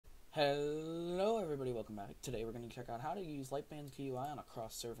Hello everybody, welcome back. Today we're going to check out how to use LiteBansGUI on a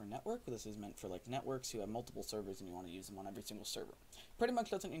cross-server network. This is meant for like networks who have multiple servers and you want to use them on every single server. Pretty much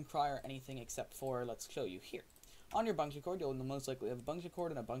doesn't require anything except for, let's show you here. On your bungee cord, you'll most likely have a bungee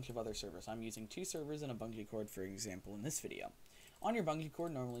cord and a bunch of other servers. I'm using 2 servers and a bungee cord for example in this video. On your bungee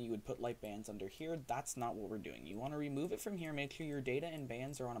cord, normally you would put LiteBans under here. That's not what we're doing. You want to remove it from here, make sure your data and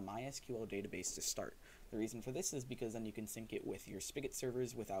bands are on a MySQL database to start. The reason for this is because then you can sync it with your Spigot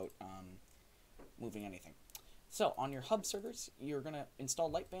servers without moving anything. So on your hub servers, you're going to install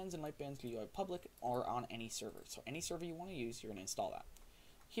LiteBans and LiteBansGUI public or on any server. So any server you want to use, you're going to install that.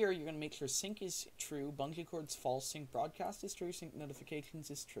 Here, you're going to make sure sync is true, bungee cord's false, sync broadcast is true, sync notifications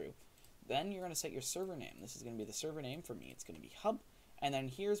is true. Then you're going to set your server name. This is going to be the server name for me. It's going to be hub. And then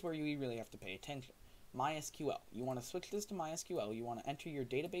here's where you really have to pay attention. MySQL. You want to switch this to MySQL. You want to enter your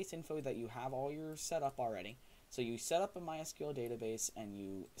database info that you have all your set up already. So you set up a MySQL database and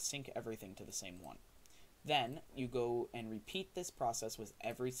you sync everything to the same one. Then you go and repeat this process with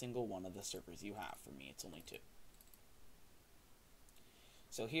every single one of the servers you have. For me, it's only 2.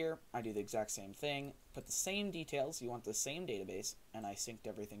 So here, I do the exact same thing, put the same details, you want the same database, and I synced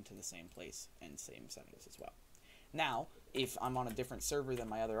everything to the same place and same settings as well. Now, if I'm on a different server than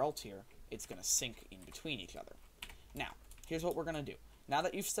my other alt here, it's going to sync in between each other. Now, here's what we're going to do. Now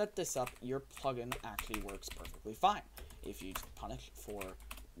that you've set this up, your plugin actually works perfectly fine. If you punish for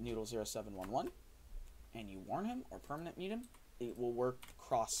Noodle0711, and you warn him or permanent mute him, it will work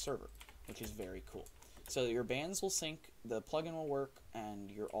cross-server, which is very cool. So your bands will sync, the plugin will work,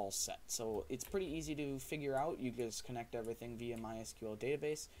 and you're all set. So it's pretty easy to figure out. You just connect everything via MySQL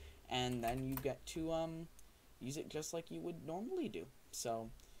database, and then you get to use it just like you would normally do. So,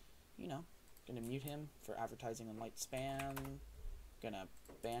 you know, gonna mute him for advertising on LiteSpan, gonna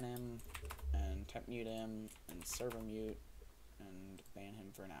ban him, and temp mute him, and server mute, and ban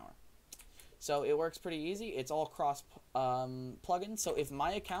him for an hour. So it works pretty easy. It's all cross plugins. So if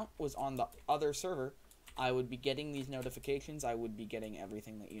my account was on the other server, I would be getting these notifications. I would be getting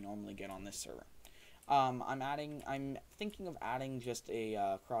everything that you normally get on this server. I'm thinking of adding just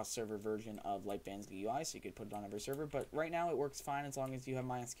a cross-server version of LiteBansGUI, so you could put it on every server. But right now it works fine as long as you have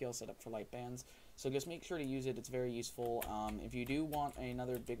MySQL set up for LiteBans. So just make sure to use it. It's very useful. If you do want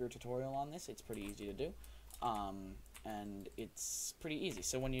another bigger tutorial on this, it's pretty easy to do. And it's pretty easy.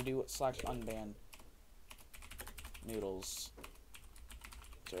 So when you do /unban noodles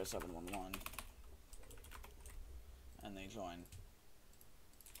 0711 and they join,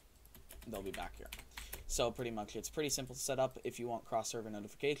 they'll be back here. So pretty much it's pretty simple to set up. If you want cross-server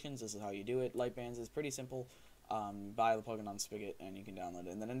notifications, this is how you do it. LiteBans is pretty simple. Buy the plugin on Spigot and you can download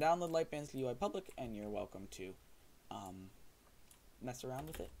it. And then download LiteBansGUI public and you're welcome to mess around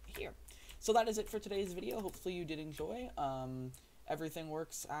with it here. So that is it for today's video. Hopefully you did enjoy. Everything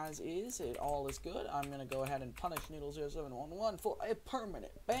works as is. It all is good. I'm going to go ahead and punish Noodle0711 for a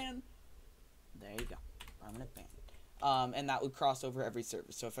permanent ban. There you go. Permanent ban. And that would cross over every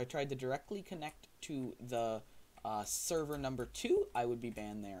server. So if I tried to directly connect to the server number 2, I would be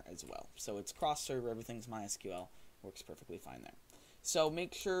banned there as well. So it's cross-server. Everything's MySQL. Works perfectly fine there. So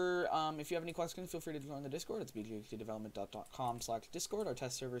make sure, if you have any questions, feel free to join the Discord. It's BGHDDevelopment.com/Discord. Our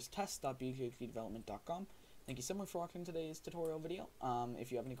test server is test.bghdevelopment.com. Thank you so much for watching today's tutorial video.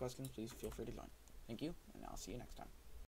 If you have any questions, please feel free to join. Thank you, and I'll see you next time.